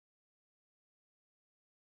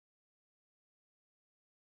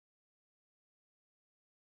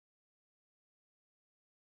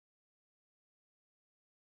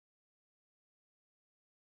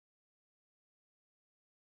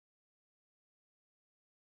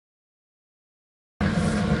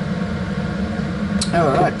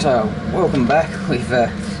Alright, welcome back. We've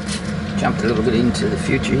jumped a little bit into the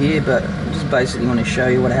future here, but I just basically want to show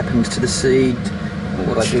you what happens to the seed, or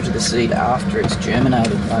what I do to the seed after it's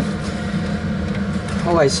germinated.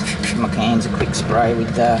 Always give my cans a quick spray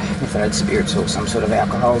with methylated spirits or some sort of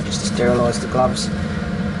alcohol just to sterilise the gloves.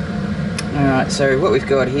 Alright, so what we've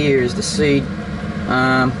got here is the seed.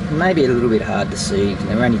 Maybe a little bit hard to see,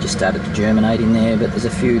 they've only just started to germinate in there, but there's a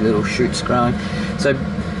few little shoots growing. So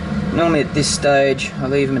normally at this stage I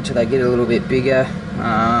leave them until they get a little bit bigger.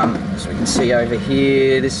 So we can see over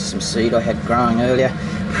here, this is some seed I had growing earlier.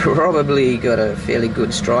 Probably got a fairly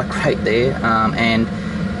good strike rate there, and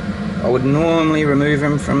I would normally remove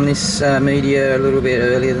them from this media a little bit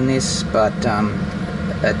earlier than this, but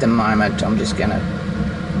at the moment I'm just going to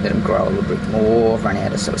let them grow a little bit more. I've run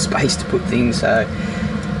out of sort of space to put things, so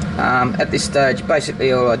at this stage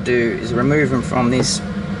basically all I do is remove them from this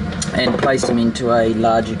and place them into a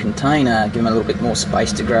larger container, give them a little bit more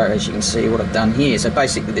space to grow, as you can see what I've done here. So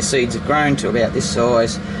basically the seeds have grown to about this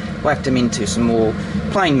size, whacked them into some more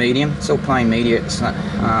plain medium, it's all plain media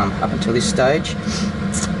up until this stage,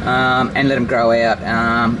 and let them grow out.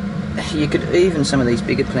 You could even, some of these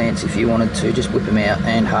bigger plants, if you wanted to, just whip them out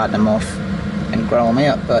and harden them off and grow them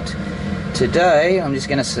out, but today I'm just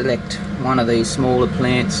going to select one of these smaller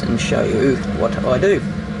plants and show you what I do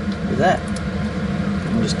with that.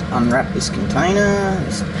 I'll just unwrap this container.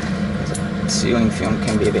 This sealing film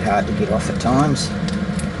can be a bit hard to get off at times.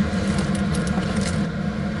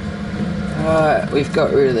 Alright, we've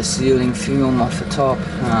got rid of the sealing film off the top,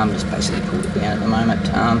 just basically pulled it down at the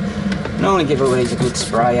moment. Normally give all these a good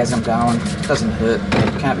spray as I'm going, it doesn't hurt,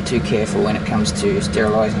 but can't be too careful when it comes to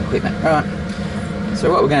sterilising equipment. Right, so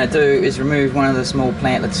what we're going to do is remove one of the small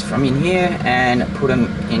plantlets from in here and put them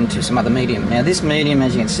into some other medium. Now this medium,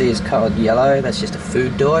 as you can see, is coloured yellow, that's just a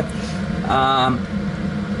food dye.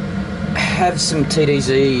 Have some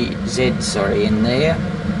TDZ in there.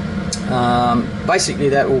 Basically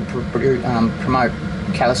that will promote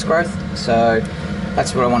callus growth, so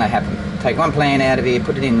that's what I want to happen. Take one plant out of here,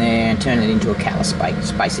 put it in there and turn it into a callus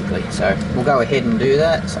base, basically. So we'll go ahead and do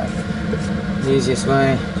that. So the easiest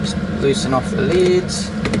way, just loosen off the lids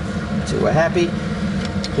until we're happy.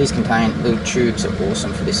 These contain little tubes, are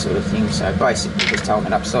awesome for this sort of thing. So basically just hold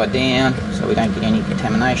it upside down so we don't get any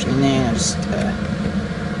contamination in there. And just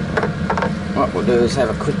what we'll do is have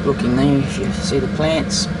a quick look in there if you see the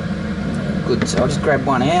plants. Good, so I'll just grab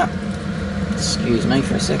one out. Excuse me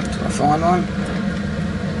for a second till I find one.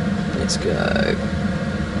 Let's go.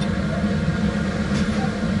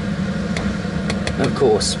 Of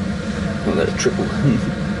course, we'll let it triple.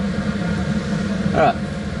 Alright,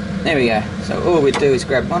 there we go. So all we do is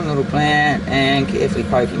grab one little plant and carefully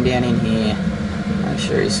poke him down in here. Make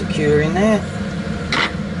sure he's secure in there.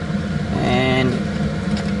 And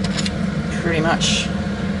pretty much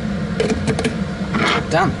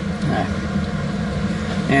done.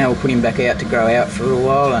 Now we'll put him back out to grow out for a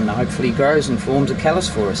while, and hopefully he grows and forms a callus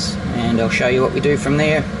for us. And I'll show you what we do from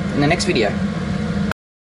there in the next video.